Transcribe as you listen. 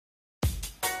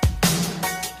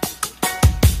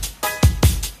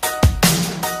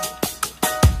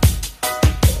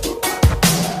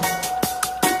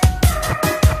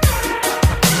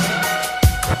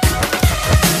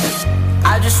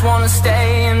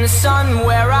sun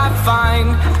where I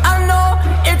find, I know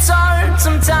it's hard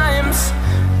sometimes,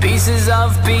 pieces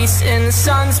of peace in the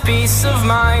sun's peace of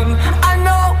mind. I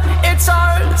know it's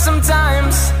hard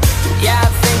sometimes, yeah, I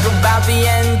think about the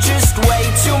end just way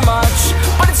too much,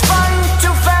 but it's fun to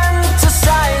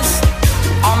fantasize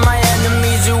on my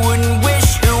enemies who wouldn't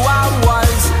wish who I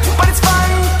was, but it's fun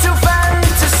to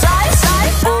fantasize.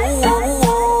 Oh, oh,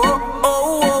 oh,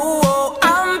 oh, oh, oh,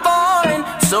 I'm falling,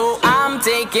 so I'm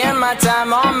taking my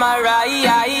time on my ride.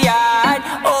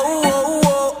 Oh, oh,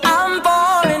 oh, I'm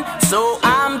falling, so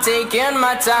I'm taking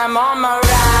my time on my ride.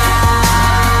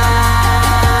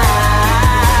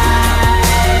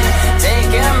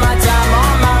 Taking my time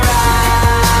on my ride.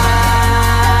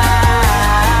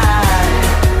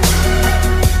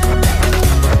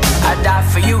 I die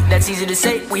for you, that's easy to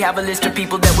say. We have a list of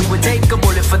people that we would take. A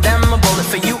bullet for them, a bullet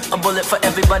for you, a bullet for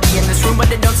everybody in this room. But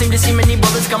they don't seem to see many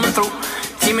bullets coming through.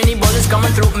 See many bullets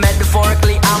coming through.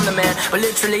 Metaphorically, I'm the man, but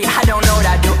literally, I don't know what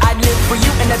I do. I'd live for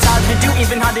you, and that's hard to do.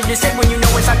 Even harder to say when you know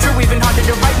it's not true. Even harder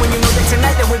to write when you know that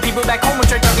tonight there were people back home who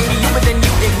tried talking to you, but then you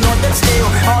ignored them still.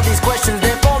 All these questions,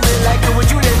 they're falling like, who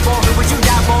would you live for? Who would you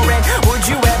die for? And would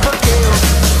you ever kill?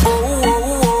 Oh, oh,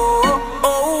 oh,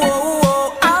 oh, oh,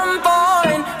 oh, I'm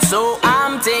falling, so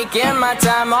I'm taking my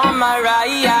time on my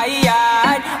ride.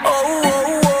 Oh,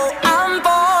 oh, oh, I'm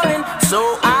falling,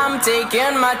 so I'm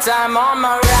taking my time on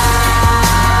my ride.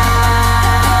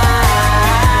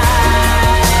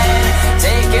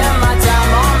 Taking my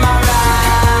time on my ride.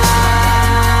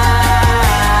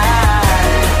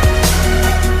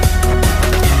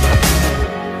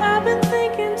 I've been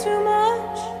thinking too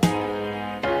much.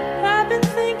 I've been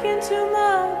thinking too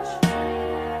much.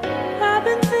 I've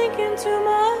been thinking too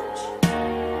much.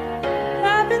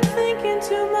 I've been thinking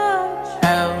too much.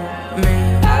 Help me.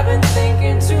 I've been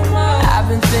thinking too much. I've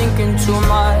been thinking too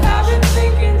much. I've been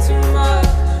thinking too much.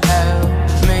 Help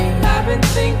me. I've been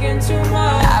thinking too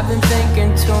much. I've been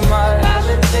thinking too much. I've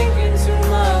been thinking too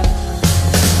much.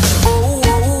 Oh,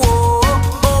 oh, oh,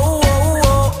 oh, oh,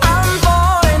 oh, I'm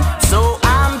falling, so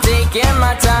I'm taking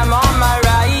my time on my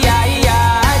ride.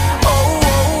 Oh,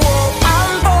 oh, oh,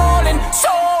 I'm falling,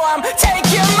 so I'm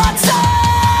taking my time.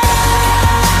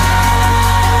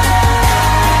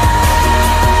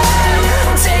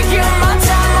 Taking my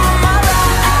time on my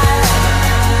ride.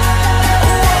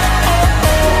 Oh,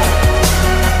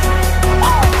 oh,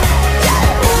 oh, yeah.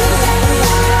 Oh,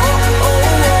 oh,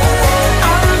 oh,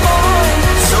 I'm falling,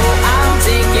 so I'm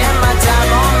taking my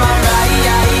time on my ride.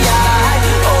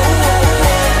 Oh, oh,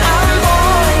 oh, I'm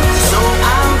falling, so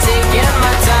I'm taking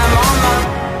my time on my.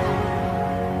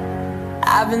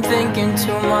 I've been thinking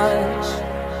too much.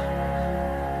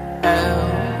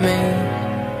 Help me.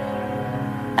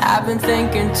 I've been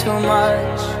thinking too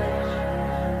much.